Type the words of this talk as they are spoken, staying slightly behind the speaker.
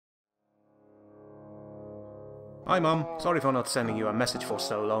Hi Mum, sorry for not sending you a message for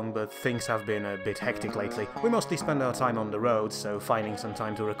so long, but things have been a bit hectic lately. We mostly spend our time on the road, so finding some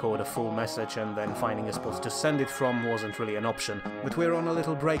time to record a full message and then finding a spot to send it from wasn't really an option. But we're on a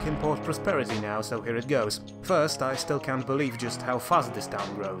little break in Port Prosperity now, so here it goes. First, I still can't believe just how fast this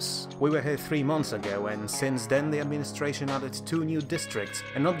town grows. We were here 3 months ago, and since then the administration added 2 new districts,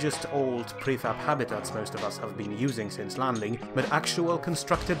 and not just old prefab habitats most of us have been using since landing, but actual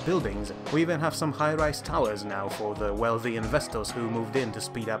constructed buildings. We even have some high-rise towers now for the wealthy investors who moved in to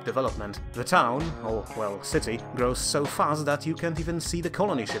speed up development. The town, or well, city, grows so fast that you can't even see the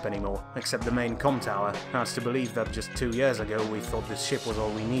colony ship anymore, except the main comm tower. Hard to believe that just 2 years ago we thought this ship was all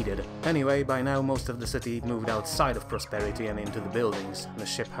we needed. Anyway, by now most of the city moved outside of Prosperity and into the buildings. The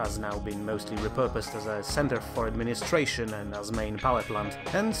ship has now been mostly repurposed as a center for administration and as main power plant.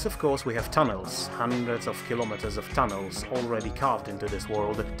 And of course we have tunnels, hundreds of kilometers of tunnels already carved into this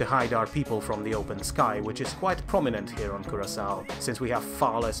world to hide our people from the open sky, which is quite prominent here on Curaçao, since we have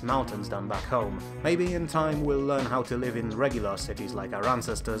far less mountains than back home. Maybe in time we'll learn how to live in regular cities like our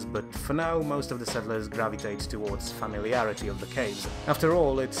ancestors, but for now most of the settlers gravitate towards familiarity of the caves. After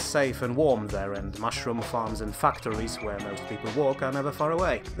all, it's safe and warm there, and mushroom farms and factories where most people work are never far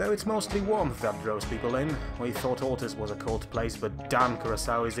away. Though it's mostly warmth that draws people in. We thought Ortis was a cold place, but damn,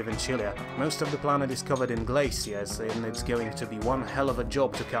 Curaçao is even chillier. Most of the planet is covered in glaciers, and it's going to be one hell of a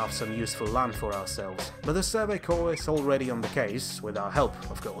job to carve some useful land for ourselves. But the Survey Corps is already on the case, with our help,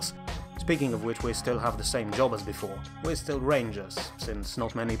 of course. Speaking of which, we still have the same job as before. We're still rangers. Since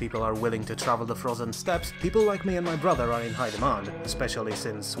not many people are willing to travel the frozen steppes, people like me and my brother are in high demand, especially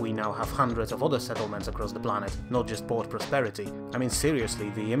since we now have hundreds of other settlements across the planet, not just Port Prosperity. I mean seriously,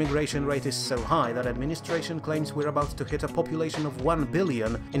 the immigration rate is so high that administration claims we're about to hit a population of 1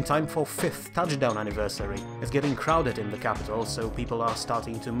 billion in time for 5th touchdown anniversary. It's getting crowded in the capital, so people are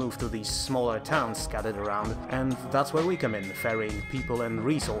starting to move to these smaller towns scattered around, and that's where we come in, ferrying people and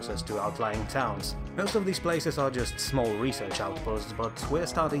resources to outlying towns. Most of these places are just small research outposts, but we're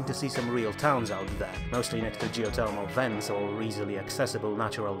starting to see some real towns out there, mostly next to geothermal vents or easily accessible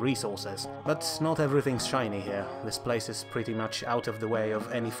natural resources. But not everything's shiny here. This place is pretty much out of the way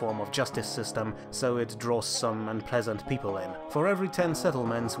of any form of justice system, so it draws some unpleasant people in. For every 10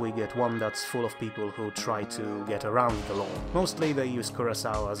 settlements we get one that's full of people who try to get around the law. Mostly they use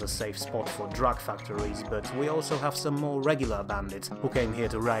Curaçao as a safe spot for drug factories, but we also have some more regular bandits who came here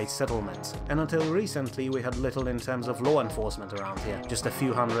to raid settlements. And until recently we had little in terms of law enforcement around here, just a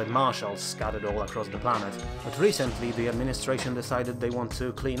few hundred marshals scattered all across the planet. But recently the administration decided they want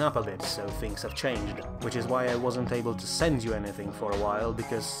to clean up a bit, so things have changed. Which is why I wasn't able to send you anything for a while,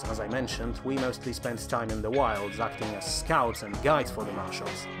 because, as I mentioned, we mostly spent time in the wilds acting as scouts and guides for the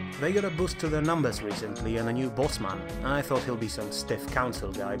marshals. They got a boost to their numbers recently and a new bossman. I thought he'll be some stiff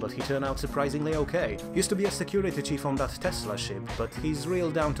council guy, but he turned out surprisingly okay. Used to be a security chief on that Tesla ship, but he's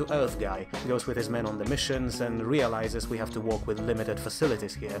real down-to-earth guy, goes with his men on the missions and realizes we have to work with limited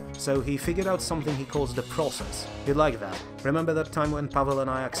facilities here, so he figured out something he calls the process. You'd like that. Remember that time when Pavel and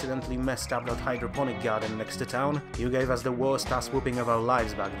I accidentally messed up that hydroponic garden next to town? You gave us the worst ass-whooping of our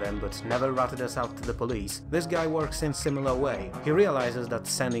lives back then, but never ratted us out to the police. This guy works in similar way. He realizes that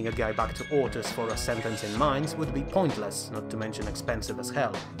sending a guy back to Ortis for a sentence in mines would be pointless, not to mention expensive as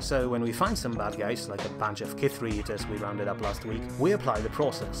hell. So when we find some bad guys, like a bunch of Kithri eaters we rounded up last week, we apply the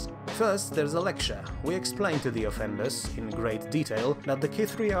process. First, there's a lecture. We explain to the offenders, in great detail, that the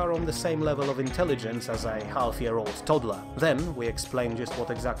Kithri are on the same level of intelligence as a half-year-old toddler. Then, we explain just what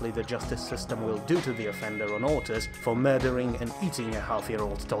exactly the justice system will do to the offender on Ortis for murdering and eating a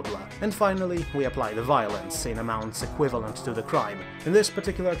half-year-old toddler. And finally, we apply the violence in amounts equivalent to the crime. In this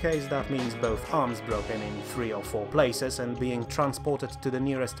particular case, that means both arms broken in 3 or 4 places and being transported to the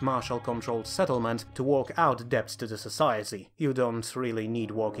nearest marshal-controlled settlement to work out debts to the society. You don't really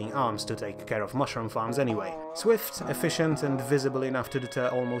need working arms to take care of mushroom farms anyway. Swift, efficient, and visible enough to deter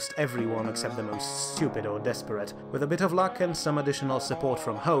almost everyone except the most stupid or desperate. With a bit of luck and some additional support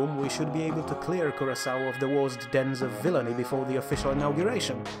from home, we should be able to clear Curaçao of the worst dens of villainy before the official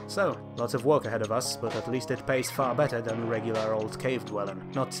inauguration. So, lots of work ahead of us, but at least it pays far better than regular old cave dwelling.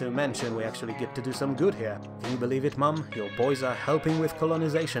 Not to mention we actually get to do some good here. Can you believe it, Mum? Your boys are helping with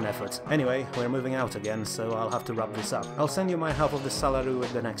colonization efforts. Anyway, we're moving out again, so I'll have to wrap this up. I'll send you my half of the salary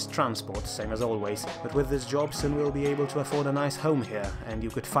with the next transport, same as always, but with this job soon we'll be able to afford a nice home here, and you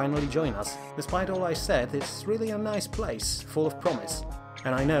could finally join us. Despite all I said, it's really a nice place, full of promise.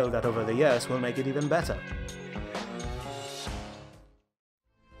 And I know that over the years we'll make it even better.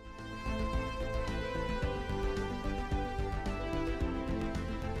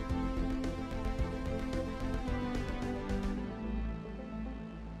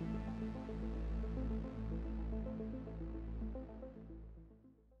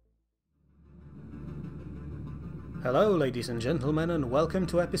 Hello ladies and gentlemen, and welcome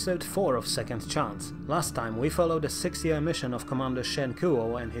to episode 4 of Second Chance. Last time we followed a 6-year mission of Commander Shen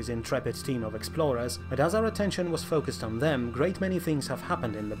Kuo and his intrepid team of explorers, but as our attention was focused on them, great many things have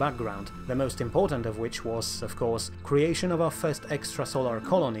happened in the background, the most important of which was, of course, creation of our first extrasolar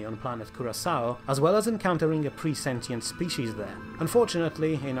colony on planet Curaçao, as well as encountering a pre-sentient species there.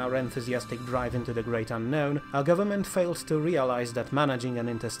 Unfortunately, in our enthusiastic drive into the great unknown, our government failed to realize that managing an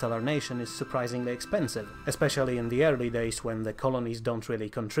interstellar nation is surprisingly expensive, especially in the early days when the colonies don't really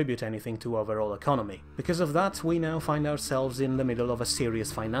contribute anything to overall economy. Because of that, we now find ourselves in the middle of a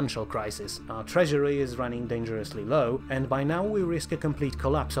serious financial crisis. Our treasury is running dangerously low, and by now we risk a complete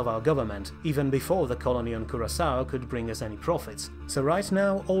collapse of our government, even before the colony on Curaçao could bring us any profits. So right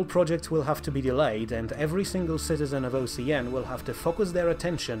now, all projects will have to be delayed, and every single citizen of OCN will have to focus their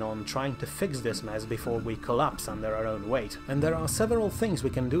attention on trying to fix this mess before we collapse under our own weight. And there are several things we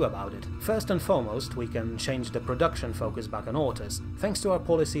can do about it. First and foremost, we can change the production focus back on autos. Thanks to our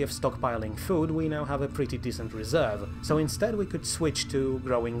policy of stockpiling food, we now have a pretty decent reserve, so instead we could switch to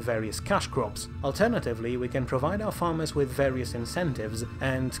growing various cash crops. Alternatively, we can provide our farmers with various incentives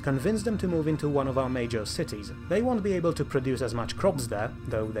and convince them to move into one of our major cities. They won't be able to produce as much crops there,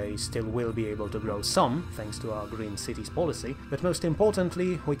 though they still will be able to grow some, thanks to our Green Cities policy, but most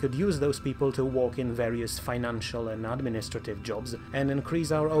importantly, we could use those people to work in various financial and administrative jobs and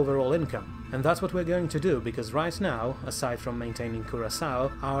increase our overall income. And that's what we're going to do, because right now, aside from maintaining Curaçao,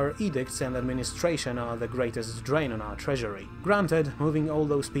 our edicts and administration are the greatest drain on our treasury. Granted, moving all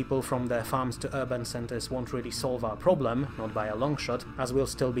those people from their farms to urban centers won't really solve our problem, not by a long shot, as we'll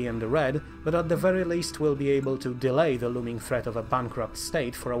still be in the red, but at the very least we'll be able to delay the looming threat of a bankrupt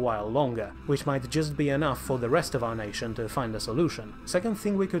state for a while longer, which might just be enough for the rest of our nation to find a solution. Second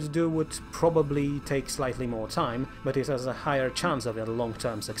thing we could do would probably take slightly more time, but it has a higher chance of a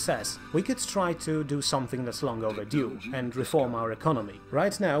long-term success. We could try to do something that's long overdue, and reform our economy.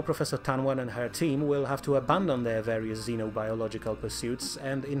 Right now, Professor Tanwan and her team will have to abandon their various xenobiological pursuits,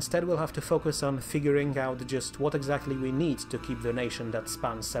 and instead will have to focus on figuring out just what exactly we need to keep the nation that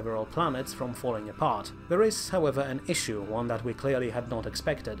spans several planets from falling apart. There is, however, an issue, one that we clearly had not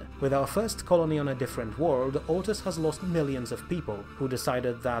expected. With our first colony on a different world, Ortus has lost millions of people, who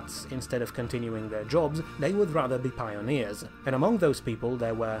decided that, instead of continuing their jobs, they would rather be pioneers. And among those people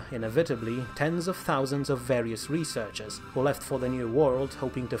there were, inevitably, tens of thousands of various researchers who left for the new world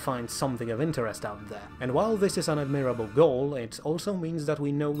hoping to find something of interest out there. And while this is an admirable goal, it also means that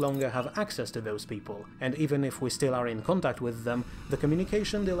we no longer have access to those people, and even if we still are in contact with them, the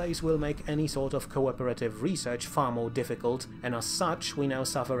communication delays will make any sort of cooperative research far more difficult, and as such we now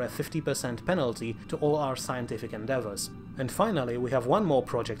suffer a 50% penalty to all our scientific endeavors. And finally, we have one more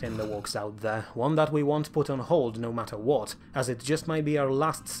project in the works out there, one that we won't put on hold no matter what, as it just might be our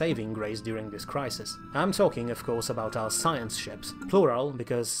last saving grace during this crisis. I'm talking, of course, about our science ships, plural,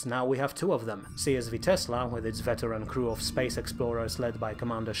 because now we have 2 of them, CSV Tesla with its veteran crew of space explorers led by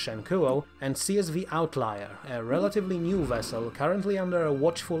Commander Shen Kuo, and CSV Outlier, a relatively new vessel currently under a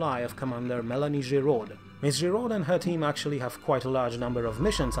watchful eye of Commander Melanie Giraud. Ms. Giraud and her team actually have quite a large number of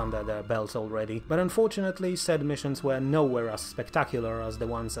missions under their belts already, but unfortunately said missions were nowhere as spectacular as the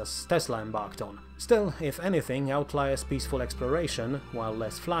ones as Tesla embarked on. Still, if anything, Outlier's peaceful exploration, while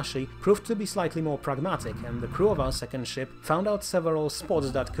less flashy, proved to be slightly more pragmatic, and the crew of our second ship found out several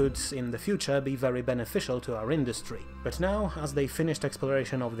spots that could, in the future, be very beneficial to our industry. But now, as they finished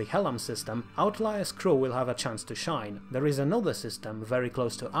exploration of the Hellam system, Outlier's crew will have a chance to shine. There is another system very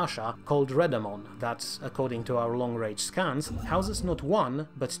close to Asha, called Redamon, that, according to our long-range scans, houses not 1,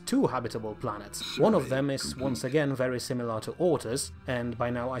 but 2 habitable planets. One of them is once again very similar to Ortus, and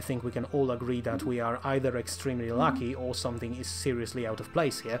by now I think we can all agree that we are either extremely lucky or something is seriously out of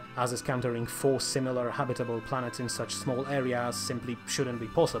place here, as encountering 4 similar habitable planets in such small areas simply shouldn't be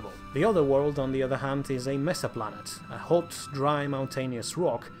possible. The other world, on the other hand, is a mesoplanet, a hot, dry, mountainous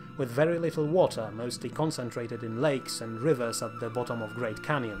rock with very little water, mostly concentrated in lakes and rivers at the bottom of great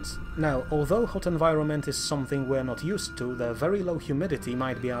canyons. Now, although hot environment is something we're not used to, the very low humidity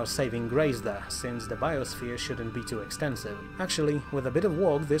might be our saving grace there, since the biosphere shouldn't be too extensive. Actually, with a bit of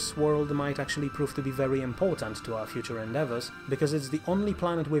work, this world might actually prove to be very important to our future endeavors, because it's the only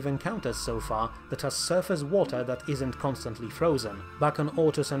planet we've encountered so far that has surface water that isn't constantly frozen. Back on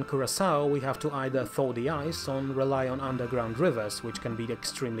Ortus and Curaçao, we have to either thaw the ice or rely on underground rivers, which can be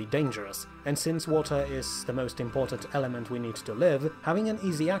extremely dangerous. And since water is the most important element we need to live, having an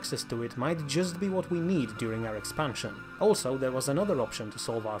easy access to it might just be what we need during our expansion. Also, there was another option to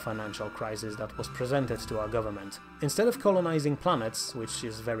solve our financial crisis that was presented to our government. Instead of colonizing planets, which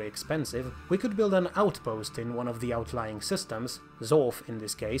is very expensive, we could build an outpost in one of the outlying systems, Zorf in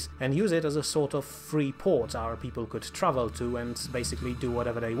this case, and use it as a sort of free port our people could travel to and basically do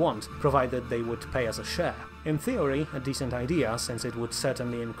whatever they want, provided they would pay us a share. In theory, a decent idea, since it would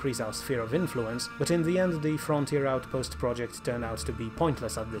certainly increase our sphere of influence, but in the end the Frontier Outpost project turned out to be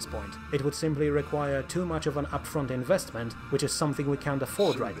pointless at this point. It would simply require too much of an upfront investment, which is something we can't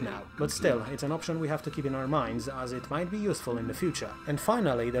afford right now. But still, it's an option we have to keep in our minds, as it might be useful in the future. And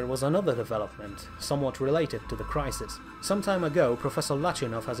finally, there was another development, somewhat related to the crisis. Some time ago, Professor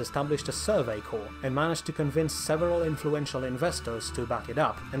Lachinov has established a survey corps, and managed to convince several influential investors to back it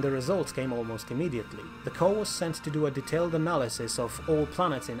up, and the results came almost immediately. The corps was sent to do a detailed analysis of all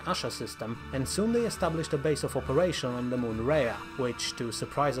planets in Asha system, and soon they established a base of operation on the moon Rhea, which, to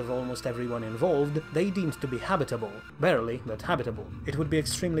surprise of almost everyone involved, they deemed to be habitable. Barely, but habitable. It would be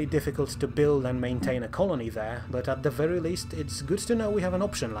extremely difficult to build and maintain a colony there, but at the very least it's good to know we have an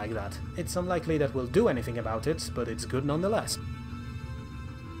option like that. It's unlikely that we'll do anything about it, but it's good nonetheless.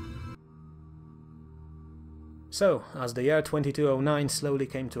 So, as the year 2209 slowly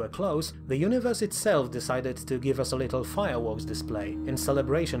came to a close, the universe itself decided to give us a little fireworks display in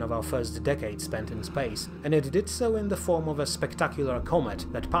celebration of our first decade spent in space, and it did so in the form of a spectacular comet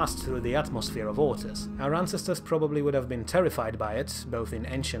that passed through the atmosphere of Ortus. Our ancestors probably would have been terrified by it, both in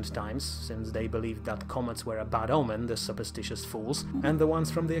ancient times, since they believed that comets were a bad omen, the superstitious fools, and the ones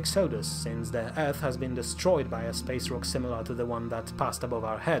from the Exodus, since the Earth has been destroyed by a space rock similar to the one that passed above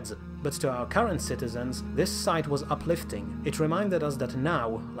our heads. But to our current citizens, this sight was uplifting. It reminded us that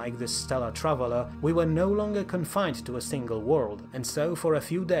now, like this stellar traveler, we were no longer confined to a single world, and so for a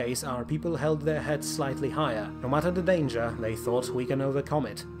few days our people held their heads slightly higher. No matter the danger, they thought we can overcome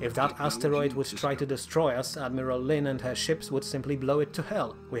it. If that asteroid would try to destroy us, Admiral Lin and her ships would simply blow it to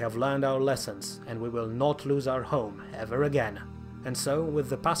hell. We have learned our lessons, and we will not lose our home ever again. And so, with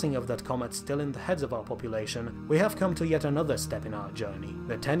the passing of that comet still in the heads of our population, we have come to yet another step in our journey.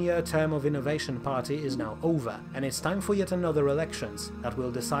 The 10-year term of Innovation Party is now over, and it's time for yet another elections that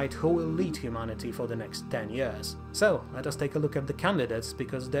will decide who will lead humanity for the next 10 years. So, let us take a look at the candidates,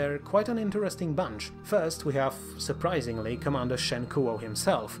 because they're quite an interesting bunch. First, we have, surprisingly, Commander Shen Kuo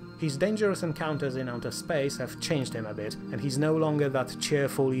himself. His dangerous encounters in outer space have changed him a bit, and he's no longer that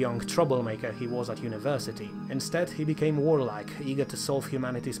cheerful young troublemaker he was at university. Instead, he became warlike, eager to solve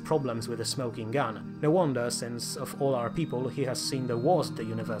humanity's problems with a smoking gun. No wonder, since of all our people he has seen the wars the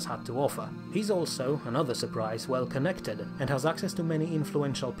universe had to offer. He's also, another surprise, well connected, and has access to many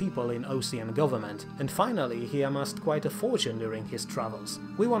influential people in Ocean government. And finally, he amassed quite a fortune during his travels.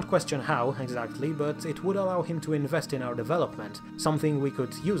 We won't question how, exactly, but it would allow him to invest in our development, something we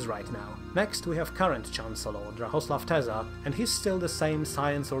could use right now. Next, we have current Chancellor, Drahoslav Teza, and he's still the same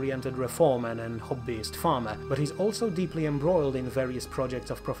science-oriented reformer and hobbyist farmer, but he's also deeply embroiled in various projects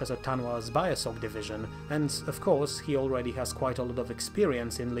of Professor Tanwar's Biosog division, and of course he already has quite a lot of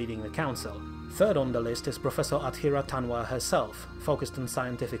experience in leading the council. Third on the list is Professor Athira Tanwar herself, focused on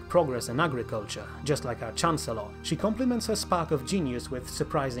scientific progress and agriculture, just like our Chancellor. She complements her spark of genius with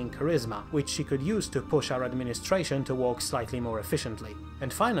surprising charisma, which she could use to push our administration to work slightly more efficiently.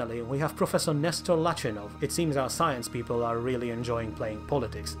 And finally, we have Professor Nestor Lachinov. It seems our science people are really enjoying playing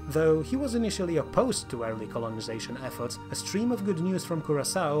politics. Though he was initially opposed to early colonization efforts, a stream of good news from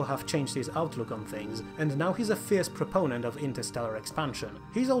Curaçao have changed his outlook on things, and now he's a fierce proponent of interstellar expansion.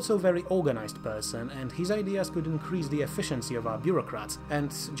 He's also a very organized person, and his ideas could increase the efficiency of our bureaucrats,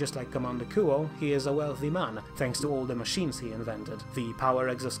 and just like Commander Kuo, he is a wealthy man, thanks to all the machines he invented. The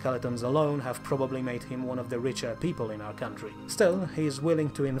power exoskeletons alone have probably made him one of the richer people in our country. Still, he is willing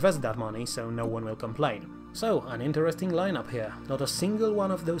to invest that money, so no one will complain. So, an interesting lineup here. Not a single one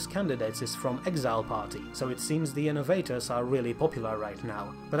of those candidates is from Exile Party, so it seems the innovators are really popular right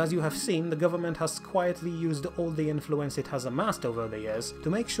now. But as you have seen, the government has quietly used all the influence it has amassed over the years to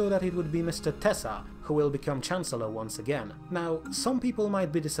make sure that it would be Mr. Tessa who will become Chancellor once again. Now, some people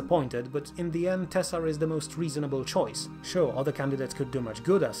might be disappointed, but in the end Tessa is the most reasonable choice. Sure, other candidates could do much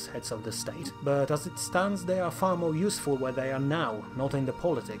good as heads of the state, but as it stands they are far more useful where they are now, not in the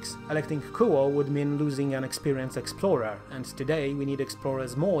politics. Electing Kuo would mean losing an experienced explorer, and today we need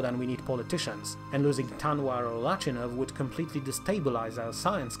explorers more than we need politicians, and losing Tanwar or Lachinov would completely destabilize our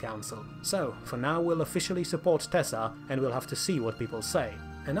science council. So, for now we'll officially support Tessa, and we'll have to see what people say.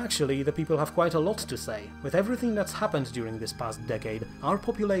 And actually, the people have quite a lot to say. With everything that's happened during this past decade, our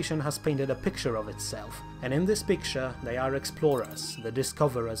population has painted a picture of itself. And in this picture, they are explorers, the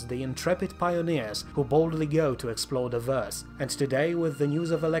discoverers, the intrepid pioneers who boldly go to explore the verse. And today, with the news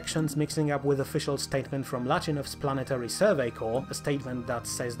of elections mixing up with official statement from Latinov's Planetary Survey Corps, a statement that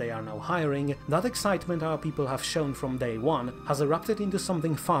says they are now hiring, that excitement our people have shown from day one has erupted into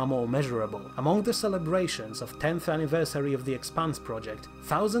something far more measurable. Among the celebrations of 10th anniversary of the Expanse project,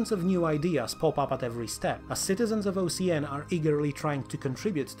 thousands of new ideas pop up at every step, as citizens of OCN are eagerly trying to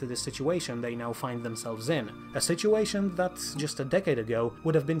contribute to the situation they now find themselves in. A situation that, just a decade ago,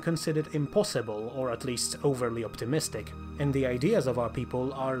 would have been considered impossible, or at least overly optimistic. And the ideas of our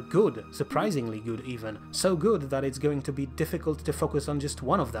people are good, surprisingly good even, so good that it's going to be difficult to focus on just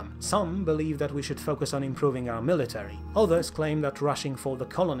one of them. Some believe that we should focus on improving our military, others claim that rushing for the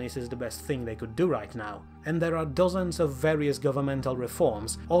colonies is the best thing they could do right now. And there are dozens of various governmental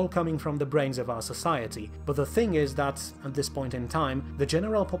reforms, all coming from the brains of our society, but the thing is that, at this point in time, the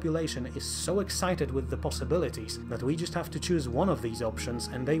general population is so excited with the possibilities that we just have to choose one of these options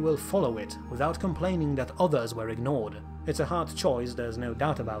and they will follow it, without complaining that others were ignored. It's a hard choice, there's no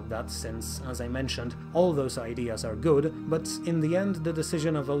doubt about that, since, as I mentioned, all those ideas are good, but in the end the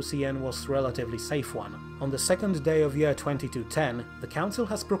decision of OCN was a relatively safe one. On the second day of year 2210, the Council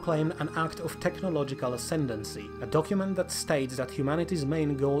has proclaimed an Act of Technological Ascendancy, a document that states that humanity's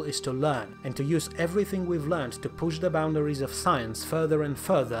main goal is to learn, and to use everything we've learned to push the boundaries of science further and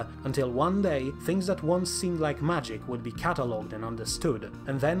further, until one day things that once seemed like magic would be catalogued and understood,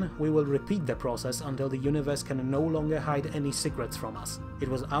 and then we will repeat the process until the universe can no longer hide any secrets from us. It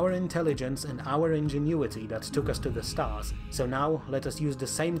was our intelligence and our ingenuity that took us to the stars, so now let us use the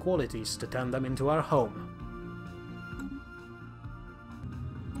same qualities to turn them into our home.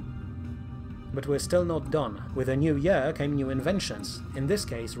 But we're still not done. With a new year came new inventions, in this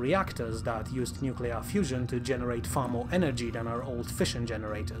case reactors that used nuclear fusion to generate far more energy than our old fission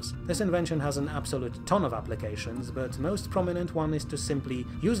generators. This invention has an absolute ton of applications, but most prominent one is to simply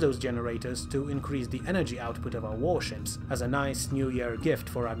use those generators to increase the energy output of our warships, as a nice New Year gift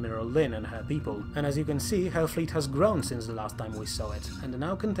for Admiral Lin and her people. And as you can see, her fleet has grown since the last time we saw it, and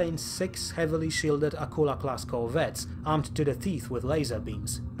now contains 6 heavily shielded Akula-class corvettes, armed to the teeth with laser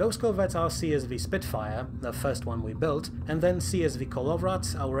beams. Those corvettes are CSV Spitfire, the first one we built, and then CSV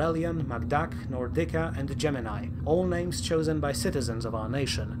Kolovrat, Aurelian, Magdak, Nordica, and Gemini, all names chosen by citizens of our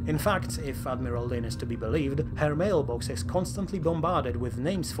nation. In fact, if Admiral Lin is to be believed, her mailbox is constantly bombarded with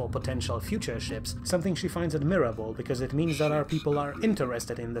names for potential future ships, something she finds admirable because it means that our people are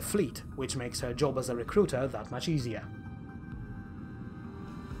interested in the fleet, which makes her job as a recruiter that much easier.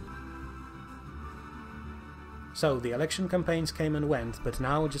 So the election campaigns came and went, but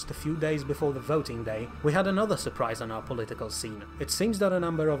now, just a few days before the voting day, we had another surprise on our political scene. It seems that a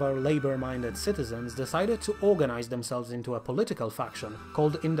number of our labour-minded citizens decided to organize themselves into a political faction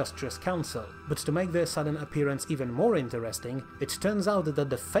called Industrious Council. But to make their sudden appearance even more interesting, it turns out that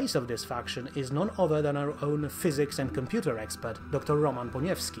the face of this faction is none other than our own physics and computer expert, Dr. Roman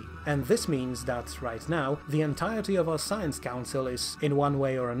Poniewski. And this means that, right now, the entirety of our Science Council is, in one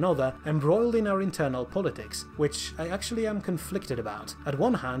way or another, embroiled in our internal politics, which I actually am conflicted about. At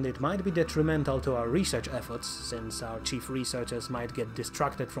one hand, it might be detrimental to our research efforts, since our chief researchers might get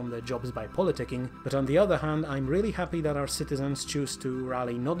distracted from their jobs by politicking, but on the other hand, I'm really happy that our citizens choose to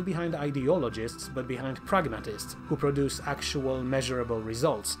rally not behind ideologists, but behind pragmatists, who produce actual, measurable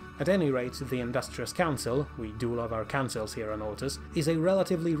results. At any rate, the Industrious Council, we do love our councils here on Ortus, is a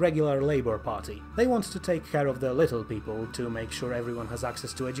relatively regular Labour party. They want to take care of the little people, to make sure everyone has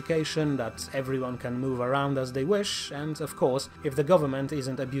access to education, that everyone can move around as they wish, and of course, if the government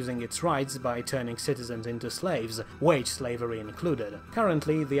isn't abusing its rights by turning citizens into slaves, wage slavery included.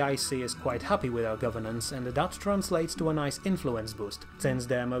 Currently, the IC is quite happy with our governance, and that translates to a nice influence boost, since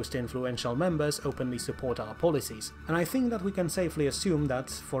their most influential members openly support our policies. And I think that we can safely assume that,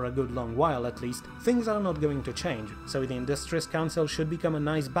 for a good long while at least, things are not going to change, so the Industrious Council should become a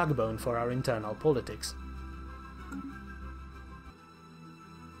nice backbone for our internal politics.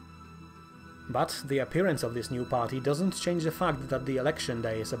 But the appearance of this new party doesn't change the fact that the election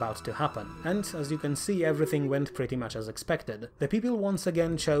day is about to happen, and as you can see, everything went pretty much as expected. The people once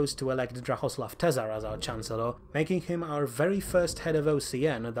again chose to elect Drahoslav Tezar as our Chancellor, making him our very first head of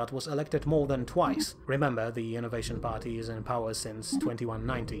OCN that was elected more than twice. Remember, the Innovation Party is in power since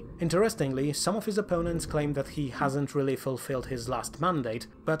 2190. Interestingly, some of his opponents claim that he hasn't really fulfilled his last mandate,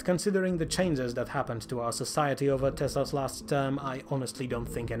 but considering the changes that happened to our society over Tezar's last term, I honestly don't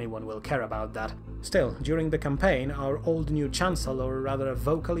think anyone will care about that. that. Still, during the campaign, our old new Chancellor rather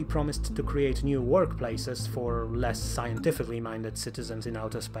vocally promised to create new workplaces for less scientifically minded citizens in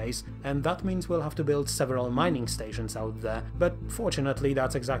outer space, and that means we'll have to build several mining stations out there, but fortunately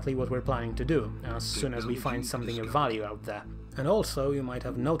that's exactly what we're planning to do, as soon as we find something of value out there. And also, you might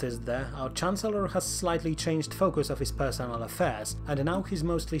have noticed there, our Chancellor has slightly changed focus of his personal affairs, and now he's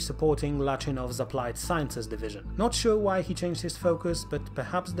mostly supporting Lachinov's Applied Sciences division. Not sure why he changed his focus, but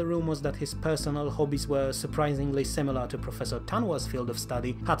perhaps the rumors that his personal hobbies were surprisingly similar to Professor Tanwa's field of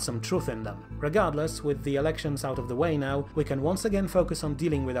study had some truth in them. Regardless, with the elections out of the way now, we can once again focus on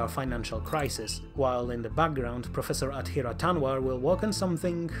dealing with our financial crisis, while in the background Professor Adhira Tanwar will work on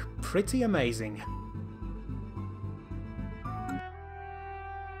something pretty amazing.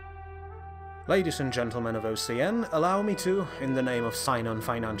 Ladies and gentlemen of OCN, allow me to, in the name of Sign-On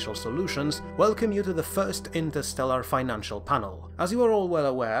Financial Solutions, welcome you to the first Interstellar Financial Panel. As you are all well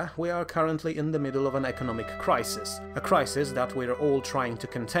aware, we are currently in the middle of an economic crisis, a crisis that we're all trying to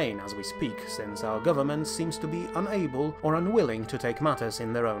contain as we speak, since our government seems to be unable or unwilling to take matters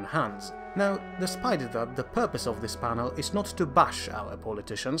in their own hands. Now, despite that, the purpose of this panel is not to bash our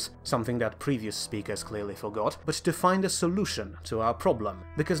politicians, something that previous speakers clearly forgot, but to find a solution to our problem.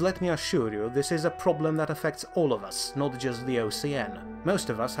 Because let me assure you, this is a problem that affects all of us, not just the OCN. Most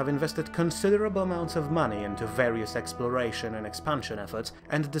of us have invested considerable amounts of money into various exploration and expansion efforts,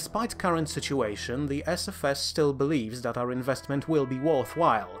 and despite current situation, the SFS still believes that our investment will be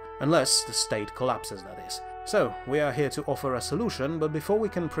worthwhile, unless the state collapses, that is. So, we are here to offer a solution, but before we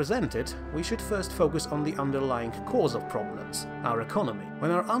can present it, we should first focus on the underlying cause of problems, our economy.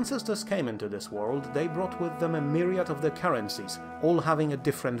 When our ancestors came into this world, they brought with them a myriad of their currencies, all having a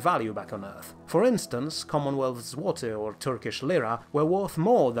different value back on Earth. For instance, Commonwealth zloty or Turkish lira were worth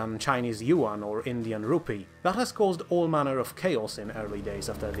more than Chinese yuan or Indian rupee. That has caused all manner of chaos in early days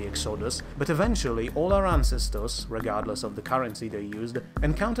after the Exodus, but eventually all our ancestors, regardless of the currency they used,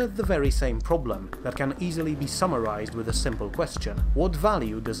 encountered the very same problem that can easily be summarized with a simple question: what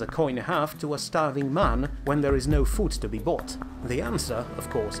value does a coin have to a starving man when there is no food to be bought? The answer, of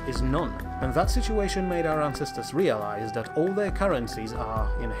course, is none. And that situation made our ancestors realize that all their currencies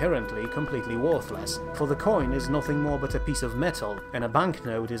are inherently completely worthless, for the coin is nothing more but a piece of metal, and a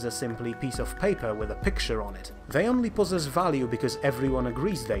banknote is a simply piece of paper with a picture on it. They only possess value because everyone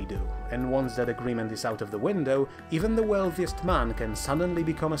agrees they do, and once that agreement is out of the window, even the wealthiest man can suddenly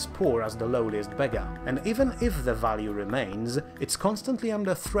become as poor as the lowliest beggar. And even if the value remains, it's constantly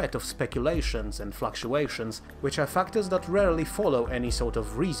under threat of speculations and fluctuations, which are factors that rarely follow any sort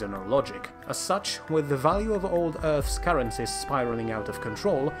of reason or logic. As such, with the value of old Earth's currencies spiraling out of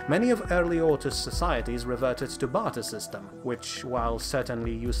control, many of early Ortus societies reverted to barter system, which, while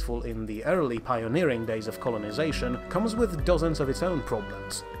certainly useful in the early pioneering days of colonization, comes with dozens of its own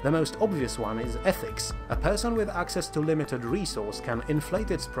problems. The most obvious one is ethics. A person with access to limited resource can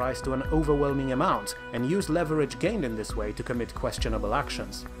inflate its price to an overwhelming amount, and use leverage gained in this way to commit questionable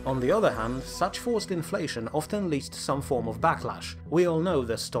actions. On the other hand, such forced inflation often leads to some form of backlash. We all know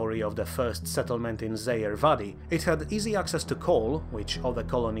the story of the first settlement in Zaire Vadi. It had easy access to coal, which other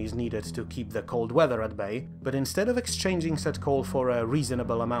colonies needed to keep the cold weather at bay, but instead of exchanging said coal for a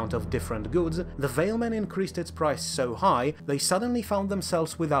reasonable amount of different goods, the Veilmen increased its price so high they suddenly found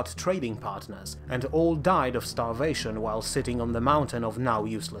themselves without trading partners, and all died of starvation while sitting on the mountain of now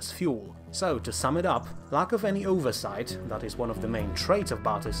useless fuel. So, to sum it up, lack of any oversight, that is one of the main traits of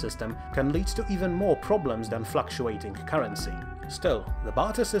barter system, can lead to even more problems than fluctuating currency. Still, the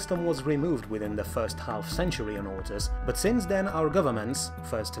barter system was removed within the first half-century on Ortus, but since then our governments,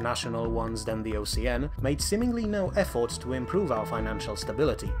 first national ones then the OCN, made seemingly no effort to improve our financial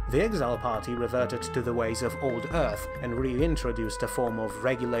stability. The Exile Party reverted to the ways of old Earth and reintroduced a form of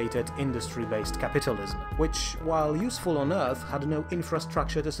regulated, industry-based capitalism, which, while useful on Earth, had no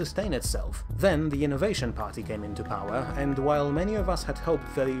infrastructure to sustain itself. Then the Innovation Party came into power, and while many of us had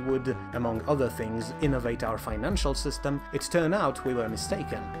hoped they would, among other things, innovate our financial system, it turned out we were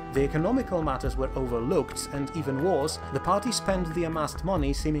mistaken. The economical matters were overlooked, and even worse, the party spent the amassed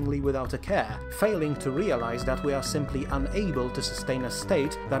money seemingly without a care, failing to realize that we are simply unable to sustain a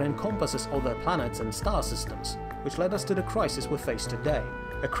state that encompasses other planets and star systems, which led us to the crisis we face today.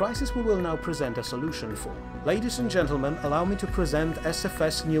 A crisis we will now present a solution for. Ladies and gentlemen, allow me to present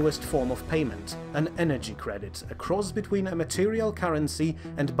SFS' newest form of payment, an energy credit, a cross between a material currency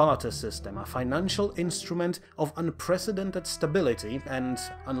and barter system, a financial instrument of unprecedented stability and,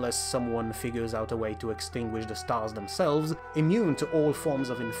 unless someone figures out a way to extinguish the stars themselves, immune to all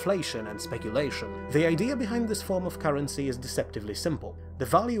forms of inflation and speculation. The idea behind this form of currency is deceptively simple. The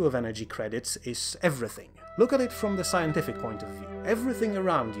value of energy credits is everything. Look at it from the scientific point of view. Everything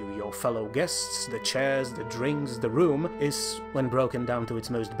around you, your fellow guests, the chairs, the drinks, the room, is, when broken down to its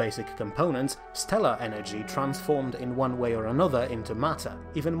most basic components, stellar energy transformed in one way or another into matter.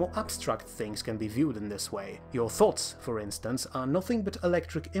 Even more abstract things can be viewed in this way. Your thoughts, for instance, are nothing but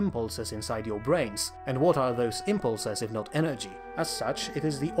electric impulses inside your brains. And what are those impulses if not energy? As such, it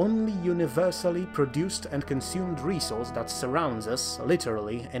is the only universally produced and consumed resource that surrounds us,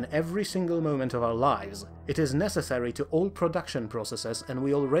 literally, in every single moment of our lives. It is necessary to all production processes, and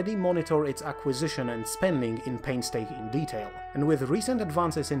we already monitor its acquisition and spending in painstaking detail. And with recent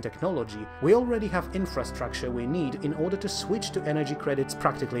advances in technology, we already have infrastructure we need in order to switch to energy credits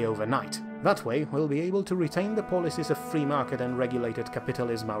practically overnight. That way, we'll be able to retain the policies of free market and regulated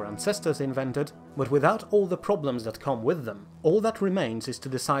capitalism our ancestors invented, but without all the problems that come with them. All that remains is to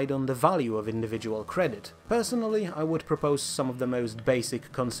decide on the value of individual credit. Personally, I would propose some of the most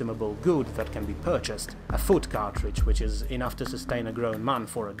basic consumable good that can be purchased. A food cartridge, which is enough to sustain a grown man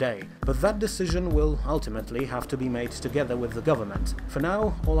for a day. But that decision will ultimately have to be made together with the government. For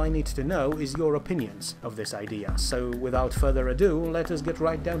now, all I need to know is your opinions of this idea, so without further ado, let us get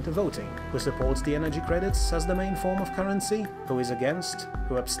right down to voting. Who supports the energy credits as the main form of currency? Who is against?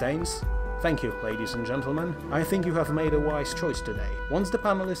 Who abstains? Thank you, ladies and gentlemen. I think you have made a wise choice today. Once the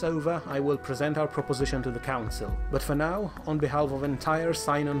panel is over, I will present our proposition to the Council. But for now, on behalf of entire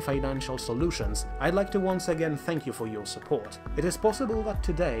Sign-On Financial Solutions, I'd like to once again thank you for your support. It is possible that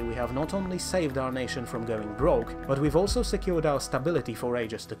today we have not only saved our nation from going broke, but we've also secured our stability for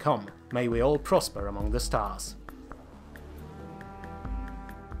ages to come. May we all prosper among the stars.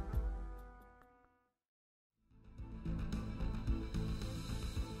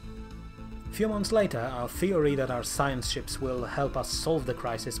 A few months later, our theory that our science ships will help us solve the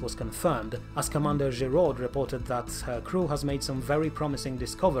crisis was confirmed, as Commander Giraud reported that her crew has made some very promising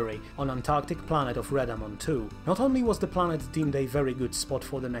discovery on Antarctic planet of Redamon 2. Not only was the planet deemed a very good spot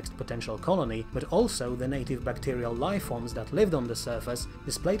for the next potential colony, but also the native bacterial lifeforms that lived on the surface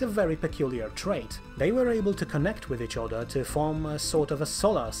displayed a very peculiar trait. They were able to connect with each other to form a sort of a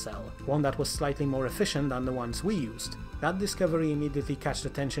solar cell, one that was slightly more efficient than the ones we used. That discovery immediately caught the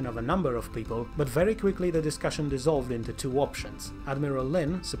attention of a number of people, but very quickly the discussion dissolved into two options. Admiral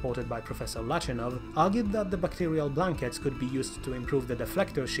Lin, supported by Professor Lachinov, argued that the bacterial blankets could be used to improve the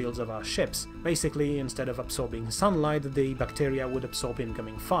deflector shields of our ships. Basically, instead of absorbing sunlight, the bacteria would absorb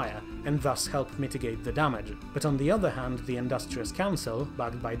incoming fire, and thus help mitigate the damage. But on the other hand, the Industrious Council,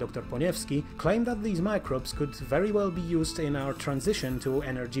 backed by Dr. Poniewski, claimed that these microbes could very well be used in our transition to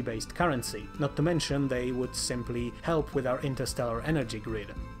energy-based currency. Not to mention, they would simply help with our interstellar energy grid.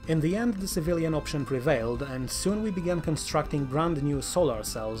 In the end, the civilian option prevailed, and soon we began constructing brand new solar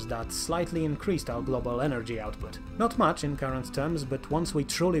cells that slightly increased our global energy output. Not much in current terms, but once we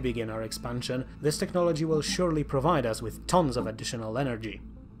truly begin our expansion, this technology will surely provide us with tons of additional energy.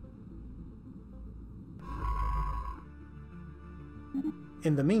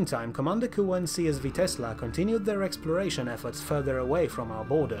 In the meantime, Commander Ku and CSV Tesla continued their exploration efforts further away from our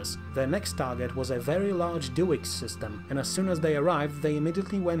borders. Their next target was a very large DUIX system, and as soon as they arrived, they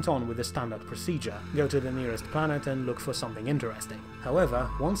immediately went on with the standard procedure: go to the nearest planet and look for something interesting. However,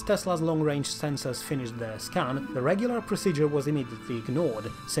 once Tesla's long-range sensors finished their scan, the regular procedure was immediately ignored,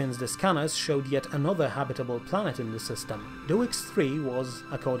 since the scanners showed yet another habitable planet in the system. DUIX-3 was,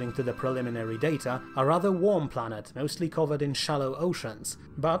 according to the preliminary data, a rather warm planet, mostly covered in shallow oceans.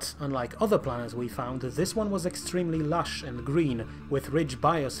 But, unlike other planets we found, this one was extremely lush and green, with rich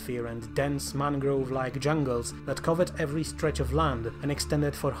biosphere and dense mangrove-like jungles that covered every stretch of land and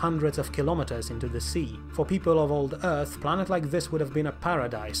extended for hundreds of kilometers into the sea. For people of old Earth, a planet like this would have been a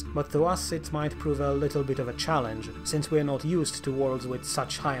paradise, but to us it might prove a little bit of a challenge, since we are not used to worlds with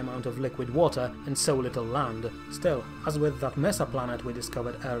such high amount of liquid water and so little land. Still, as with that Mesa planet we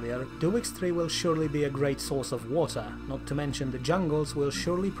discovered earlier, DUIX-3 will surely be a great source of water, not to mention the jungles will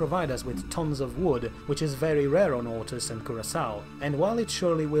surely provide us with tons of wood, which is very rare on Ortus and Curacao. And while it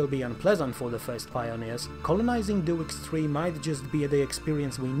surely will be unpleasant for the first pioneers, colonizing DUIX-3 might just be the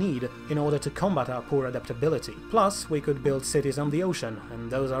experience we need in order to combat our poor adaptability. Plus, we could build cities on the ocean,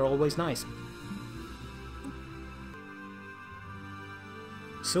 and those are always nice.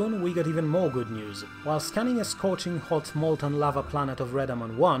 Soon we got even more good news. While scanning a scorching hot molten lava planet of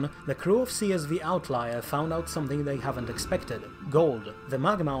Redamon 1, the crew of CSV Outlier found out something they haven't expected: gold. The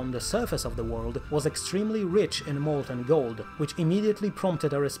magma on the surface of the world was extremely rich in molten gold, which immediately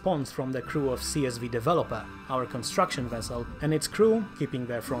prompted a response from the crew of CSV Developer, our construction vessel, and its crew, keeping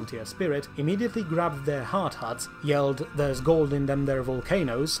their frontier spirit, immediately grabbed their hard hats, yelled "there's gold in them there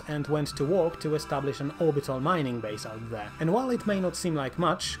volcanoes," and went to work to establish an orbital mining base out there. And while it may not seem like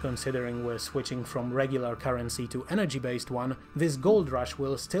much, much, considering we're switching from regular currency to energy-based one, this gold rush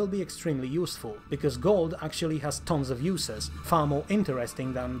will still be extremely useful, because gold actually has tons of uses, far more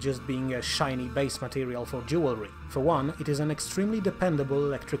interesting than just being a shiny base material for jewelry. For one, it is an extremely dependable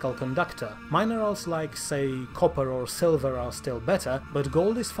electrical conductor. Minerals like, say, copper or silver are still better, but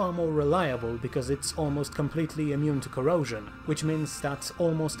gold is far more reliable because it's almost completely immune to corrosion, which means that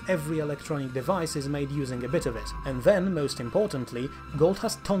almost every electronic device is made using a bit of it. And then, most importantly, gold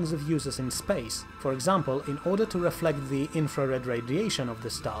has tons of uses in space. For example, in order to reflect the infrared radiation of the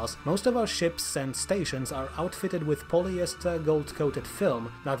stars, most of our ships and stations are outfitted with polyester gold-coated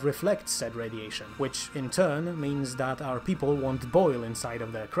film that reflects said radiation, which in turn means that our people won't boil inside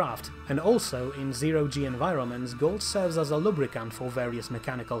of their craft. And also, in zero-G environments, gold serves as a lubricant for various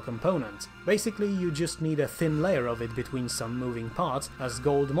mechanical components. Basically, you just need a thin layer of it between some moving parts, as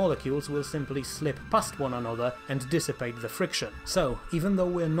gold molecules will simply slip past one another and dissipate the friction. So, even though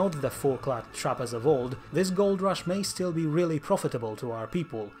we're not the full-clad trappers of old, this gold rush may still be really profitable to our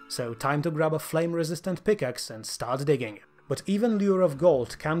people. So time to grab a flame-resistant pickaxe and start digging. But even lure of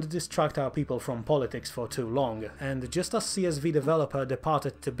gold can't distract our people from politics for too long, and just as CSV developer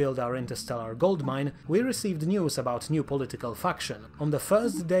departed to build our interstellar gold mine, we received news about new political faction. On the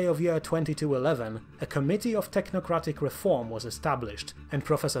first day of year 2211, a committee of technocratic reform was established, and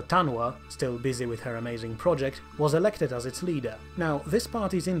Professor Tanwa, still busy with her amazing project, was elected as its leader. Now, this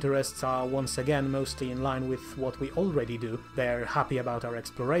party's interests are once again mostly in line with what we already do. They're happy about our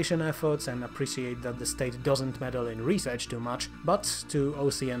exploration efforts and appreciate that the state doesn't meddle in research too much, but to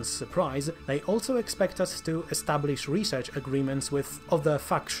OCN's surprise, they also expect us to establish research agreements with other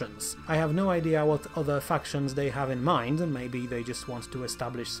factions. I have no idea what other factions they have in mind. Maybe they just want to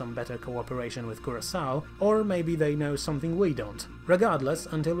establish some better cooperation with Curaçao, or maybe they know something we don't. Regardless,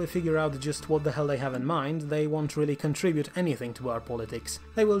 until we figure out just what the hell they have in mind, they won't really contribute anything to our politics.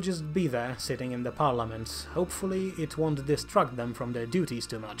 They will just be there, sitting in the parliament. Hopefully it won't distract them from their duties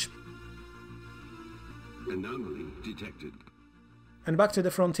too much. Anomaly detected. And back to the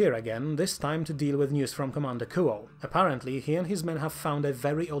frontier again, this time to deal with news from Commander Kuo. Apparently, he and his men have found a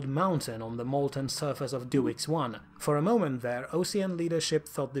very odd mountain on the molten surface of Duix-1. For a moment there, OCN leadership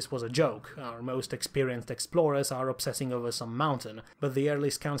thought this was a joke. Our most experienced explorers are obsessing over some mountain, but the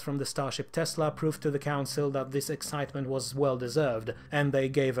early scans from the starship Tesla proved to the Council that this excitement was well deserved, and they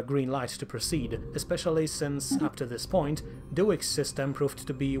gave a green light to proceed, especially since, up to this point, Duix system proved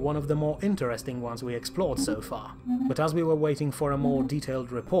to be one of the more interesting ones we explored so far. But as we were waiting for a more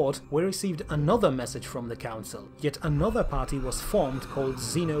detailed report, we received another message from the Council. Yet another party was formed called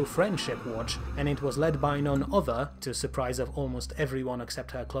Xeno Friendship Watch, and it was led by none other, to surprise of almost everyone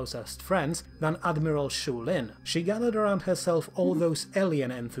except her closest friends, than Admiral Shu Lin. She gathered around herself all those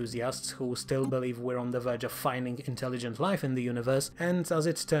alien enthusiasts who still believe we're on the verge of finding intelligent life in the universe, and as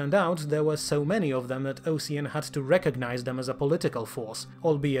it turned out, there were so many of them that OCN had to recognize them as a political force,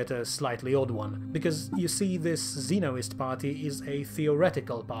 albeit a slightly odd one. Because, you see, this Xenoist party is a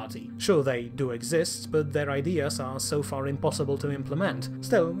theoretical party. Sure, they do exist, but their ideas are so far impossible to implement.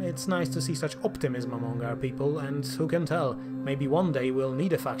 Still, it's nice to see such optimism among our people, and who can tell, maybe one day we'll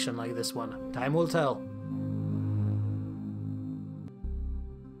need a faction like this one. Time will tell.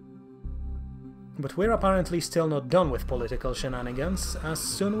 But we're apparently still not done with political shenanigans, as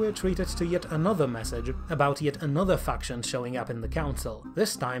soon we're treated to yet another message about yet another faction showing up in the Council.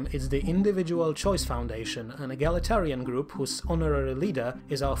 This time it's the Individual Choice Foundation, an egalitarian group whose honorary leader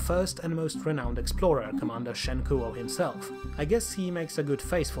is our first and most renowned explorer, Commander Shen Kuo himself. I guess he makes a good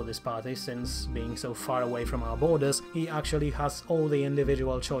face for this party, since, being so far away from our borders, he actually has all the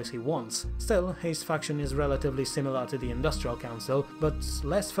individual choice he wants. Still, his faction is relatively similar to the Industrial Council, but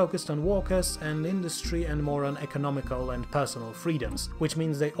less focused on workers and industry and more on economical and personal freedoms, which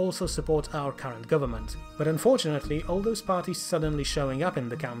means they also support our current government. But unfortunately, all those parties suddenly showing up in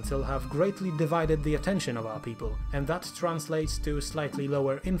the Council have greatly divided the attention of our people, and that translates to slightly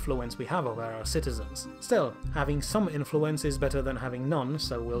lower influence we have over our citizens. Still, having some influence is better than having none,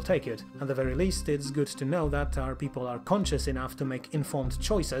 so we'll take it. At the very least, it's good to know that our people are conscious enough to make informed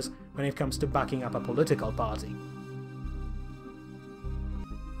choices when it comes to backing up a political party.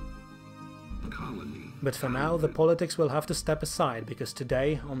 But for now, the politics will have to step aside, because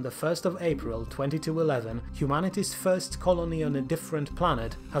today, on the 1st of April 2211, humanity's first colony on a different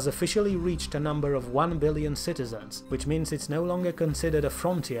planet has officially reached a number of 1 billion citizens, which means it's no longer considered a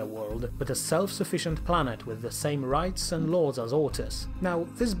frontier world, but a self-sufficient planet with the same rights and laws as Ortis. Now,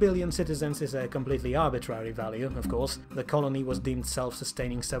 this billion citizens is a completely arbitrary value, of course. The colony was deemed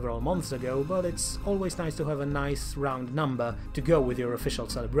self-sustaining several months ago, but it's always nice to have a nice round number to go with your official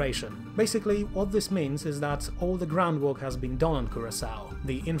celebration. Basically, what this means is that all the groundwork has been done on Curaçao.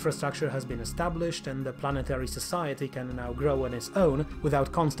 The infrastructure has been established and the planetary society can now grow on its own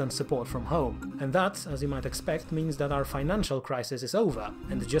without constant support from home. And that, as you might expect, means that our financial crisis is over,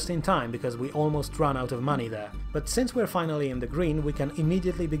 and just in time because we almost ran out of money there. But since we're finally in the green, we can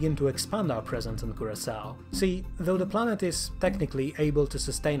immediately begin to expand our presence on Curaçao. See, though the planet is technically able to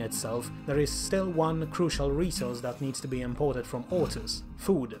sustain itself, there is still one crucial resource that needs to be imported from Ortis: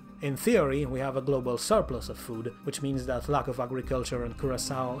 food. In theory, we have a global surplus of food, which means that lack of agriculture on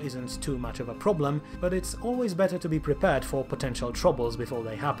Curaçao isn't too much of a problem, but it's always better to be prepared for potential troubles before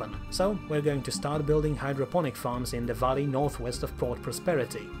they happen. So, we're going to start building hydroponic farms in the valley northwest of Port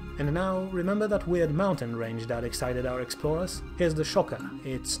Prosperity. And now, remember that weird mountain range that excited our explorers? Here's the shocker: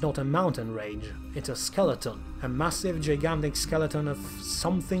 it's not a mountain range, it's a skeleton. A massive, gigantic skeleton of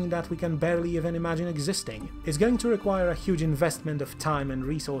something that we can barely even imagine existing. It's going to require a huge investment of time and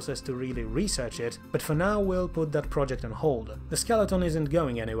resources to really research it, but for now we'll put that project on hold. The skeleton isn't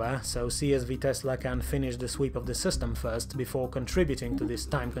going anywhere, so CSV Tesla can finish the sweep of the system first before contributing to this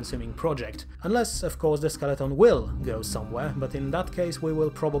time-consuming project. Unless, of course, the skeleton will go somewhere, but in that case we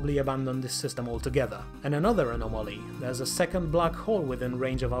will probably abandon this system altogether. And another anomaly: there's a second black hole within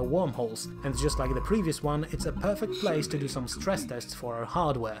range of our wormholes, and just like the previous one, it's a perfect place to do some stress tests for our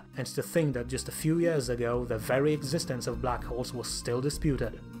hardware, and to think that just a few years ago the very existence of black holes was still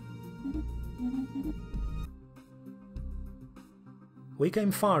disputed. We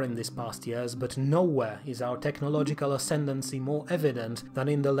came far in these past years, but nowhere is our technological ascendancy more evident than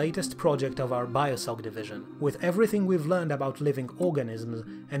in the latest project of our Biosog division. With everything we've learned about living organisms,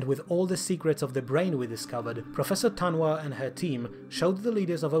 and with all the secrets of the brain we discovered, Professor Tanwa and her team showed the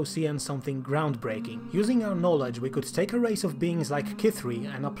leaders of OCN something groundbreaking. Using our knowledge, we could take a race of beings like Kithri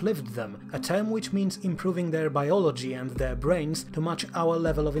and uplift them, a term which means improving their biology and their brains to match our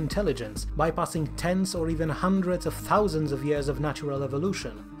level of intelligence, bypassing tens or even hundreds of thousands of years of natural evolution.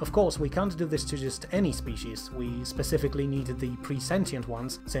 Of course, we can't do this to just any species. We specifically need the pre-sentient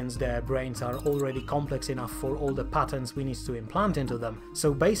ones, since their brains are already complex enough for all the patterns we need to implant into them.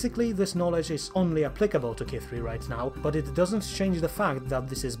 So basically, this knowledge is only applicable to Kithri right now, but it doesn't change the fact that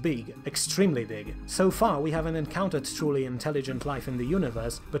this is big, extremely big. So far, we haven't encountered truly intelligent life in the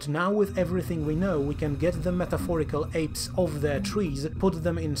universe, but now with everything we know, we can get the metaphorical apes off their trees, put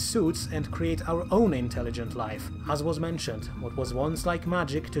them in suits, and create our own intelligent life. As was mentioned, what was once like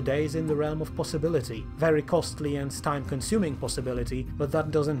magic today is in the realm of possibility. Very costly and time-consuming possibility, but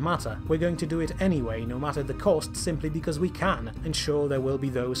that doesn't matter. We're going to do it anyway, no matter the cost, simply because we can. And sure, there will be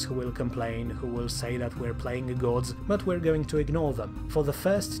those who will complain, who will say that we're playing the gods, but we're going to ignore them. For the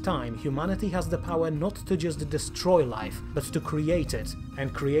first time, humanity has the power not to just destroy life, but to create it.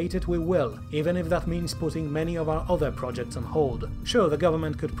 And create it we will, even if that means putting many of our other projects on hold. Sure, the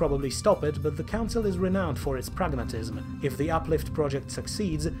government could probably stop it, but the council is renowned for its pragmatism. If the Uplift project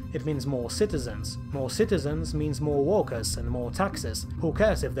succeeds, it means more citizens. More citizens means more workers and more taxes. Who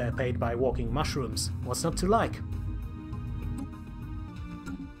cares if they're paid by walking mushrooms? What's not to like?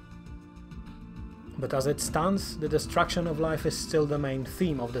 But as it stands, the destruction of life is still the main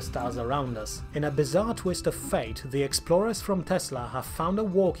theme of the stars around us. In a bizarre twist of fate, the explorers from Tesla have found a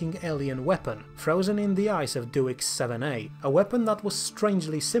walking alien weapon, frozen in the ice of Duix 7A, a weapon that was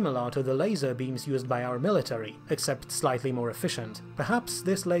strangely similar to the laser beams used by our military, except slightly more efficient. Perhaps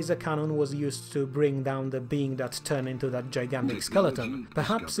this laser cannon was used to bring down the being that turned into that gigantic skeleton.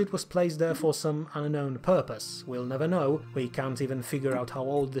 Perhaps it was placed there for some unknown purpose. We'll never know, we can't even figure out how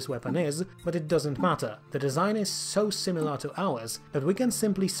old this weapon is, but it doesn't matter. The design is so similar to ours that we can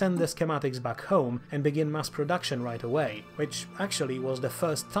simply send the schematics back home and begin mass production right away, which actually was the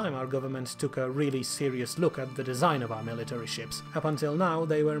first time our government took a really serious look at the design of our military ships. Up until now,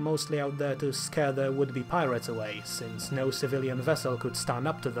 they were mostly out there to scare the would-be pirates away, since no civilian vessel could stand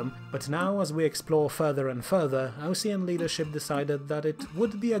up to them, but now as we explore further and further, Ocean leadership decided that it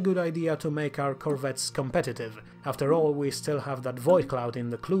would be a good idea to make our corvettes competitive. After all, we still have that void cloud in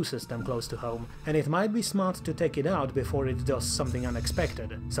the clue system close to home, and it might be smart to take it out before it does something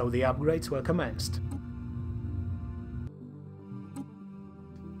unexpected, so the upgrades were commenced.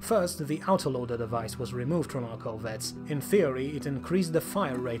 first, the autoloader device was removed from our corvettes. In theory, it increased the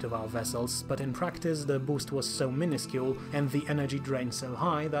fire rate of our vessels, but in practice the boost was so minuscule and the energy drain so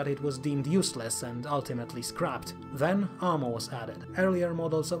high that it was deemed useless and ultimately scrapped. Then, armor was added. Earlier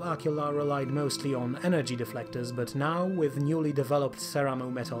models of Acula relied mostly on energy deflectors, but now, with newly developed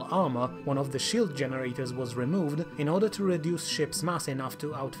ceramo metal armor, one of the shield generators was removed in order to reduce ship's mass enough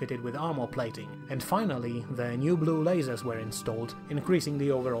to outfit it with armor plating. And finally, the new blue lasers were installed, increasing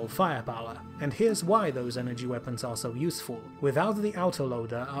the overall firepower. And here's why those energy weapons are so useful. Without the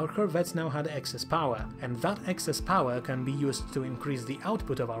autoloader, our corvettes now had excess power, and that excess power can be used to increase the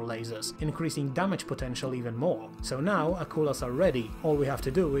output of our lasers, increasing damage potential even more. So now, Akulas are ready, all we have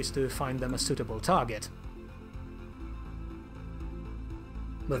to do is to find them a suitable target.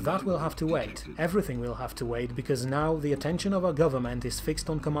 But that will have to wait. Everything will have to wait, because now the attention of our government is fixed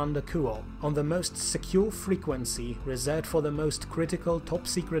on Commander Kuo, on the most secure frequency reserved for the most critical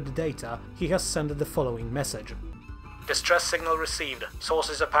top-secret data. He has sent the following message. Distress signal received. Source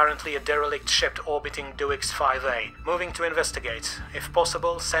is apparently a derelict ship orbiting Duix 5A. Moving to investigate. If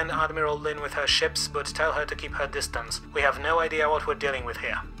possible, send Admiral Lin with her ships, but tell her to keep her distance. We have no idea what we're dealing with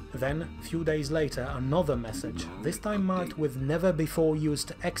here. Then, few days later, another message, this time marked with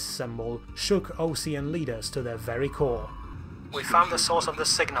never-before-used X symbol, shook Ocean leaders to their very core. We found the source of the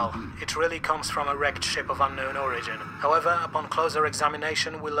signal. It really comes from a wrecked ship of unknown origin. However, upon closer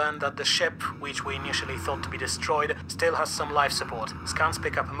examination, we learned that the ship, which we initially thought to be destroyed, still has some life support. Scans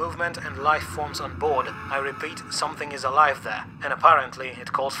pick up movement and life forms on board. I repeat, something is alive there, and apparently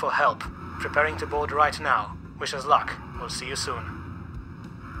it calls for help. Preparing to board right now. Wish us luck. We'll see you soon.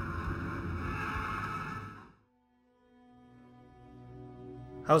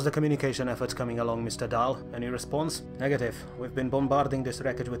 How's the communication efforts coming along, Mr. Dahl? Any response? Negative. We've been bombarding this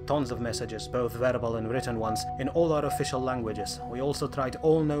wreckage with tons of messages, both verbal and written ones, in all our official languages. We also tried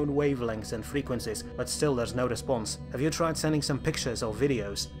all known wavelengths and frequencies, but still there's no response. Have you tried sending some pictures or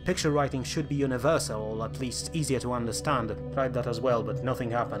videos? Picture writing should be universal, or at least easier to understand. Tried that as well, but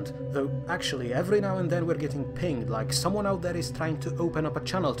nothing happened. Though, actually, every now and then we're getting pinged, like someone out there is trying to open up a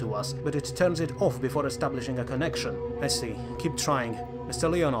channel to us, but it turns it off before establishing a connection. Let's see. Keep trying. Mr.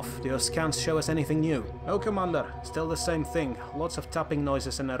 Leonov, do your scans show us anything new? No, Commander. Still the same thing. Lots of tapping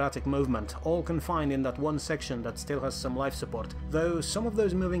noises and erratic movement, all confined in that one section that still has some life support. Though some of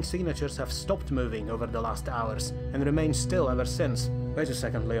those moving signatures have stopped moving over the last hours, and remain still ever since. Wait a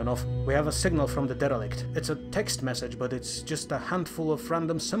second, Leonov. We have a signal from the derelict. It's a text message, but it's just a handful of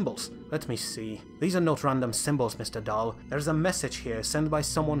random symbols. Let me see. These are not random symbols, Mr. Dahl. There's a message here sent by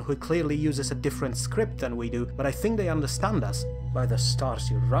someone who clearly uses a different script than we do, but I think they understand us. By the stars,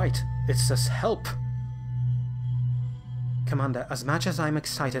 you're right. It says help. Commander, as much as I'm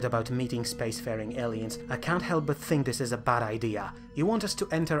excited about meeting spacefaring aliens, I can't help but think this is a bad idea. You want us to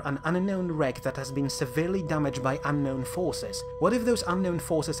enter an unknown wreck that has been severely damaged by unknown forces. What if those unknown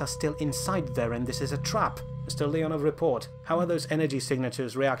forces are still inside there and this is a trap? Mr. Leonov, report. How are those energy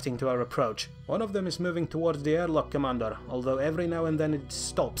signatures reacting to our approach? One of them is moving towards the airlock, Commander, although every now and then it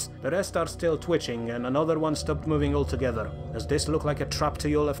stops. The rest are still twitching, and another one stopped moving altogether. Does this look like a trap to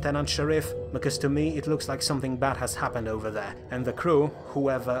you, Lieutenant Sheriff? Because to me it looks like something bad has happened over there, and the crew,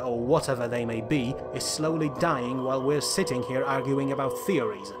 whoever or whatever they may be, is slowly dying while we're sitting here arguing about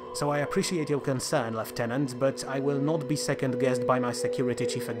theories. So I appreciate your concern, Lieutenant, but I will not be second-guessed by my security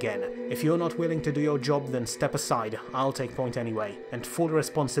chief again. If you're not willing to do your job, then step aside. I'll take point anyway, and full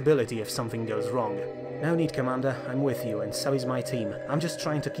responsibility if something goes wrong. No need, Commander. I'm with you, and so is my team. I'm just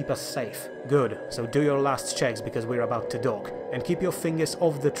trying to keep us safe. Good. So do your last checks because we're about to dock. And keep your fingers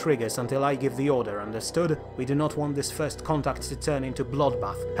off the triggers until I give the order, understood? We do not want this first contact to turn into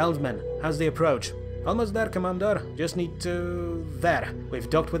bloodbath. Heldman, how's the approach? Almost there, Commander. Just need to... There. We've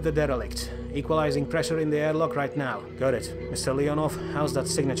docked with the derelict. Equalizing pressure in the airlock right now. Got it. Mr. Leonov, how's that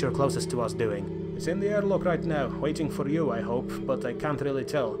signature closest to us doing? It's in the airlock right now, waiting for you, I hope, but I can't really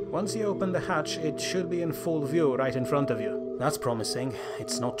tell. Once you open the hatch, it should be in full view right in front of you. That's promising.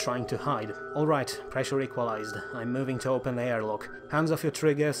 It's not trying to hide. Alright, pressure equalized. I'm moving to open the airlock. Hands off your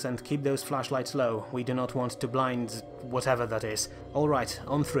triggers and keep those flashlights low. We do not want to blind... whatever that is. Alright,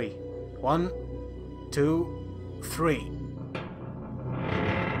 on 3. 1, 2, 3.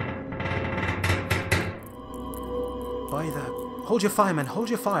 By the... Hold your fire, man, hold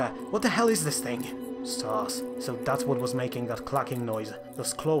your fire! What the hell is this thing? Stars. So that's what was making that clacking noise.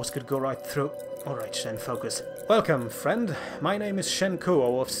 Those claws could go right through... Alright, Shen, focus. Welcome, friend. My name is Shen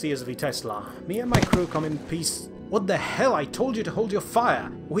Kuo of CSV Tesla. Me and my crew come in peace... What the hell? I told you to hold your fire!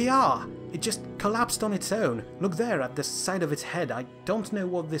 We are! It just collapsed on its own. Look there, at the side of its head. I don't know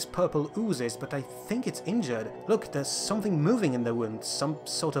what this purple ooze is, but I think it's injured. Look, there's something moving in the wound. Some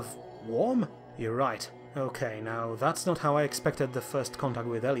sort of worm? You're right. Okay, now that's not how I expected the first contact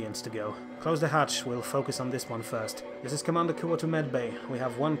with aliens to go. Close the hatch, we'll focus on this one first. This is Commander Kuo to Medbay. We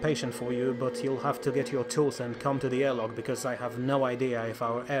have one patient for you, but you'll have to get your tools and come to the airlock because I have no idea if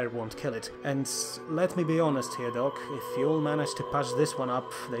our air won't kill it. And let me be honest here, Doc, if you'll manage to patch this one up,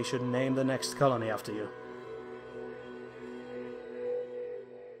 they should name the next colony after you.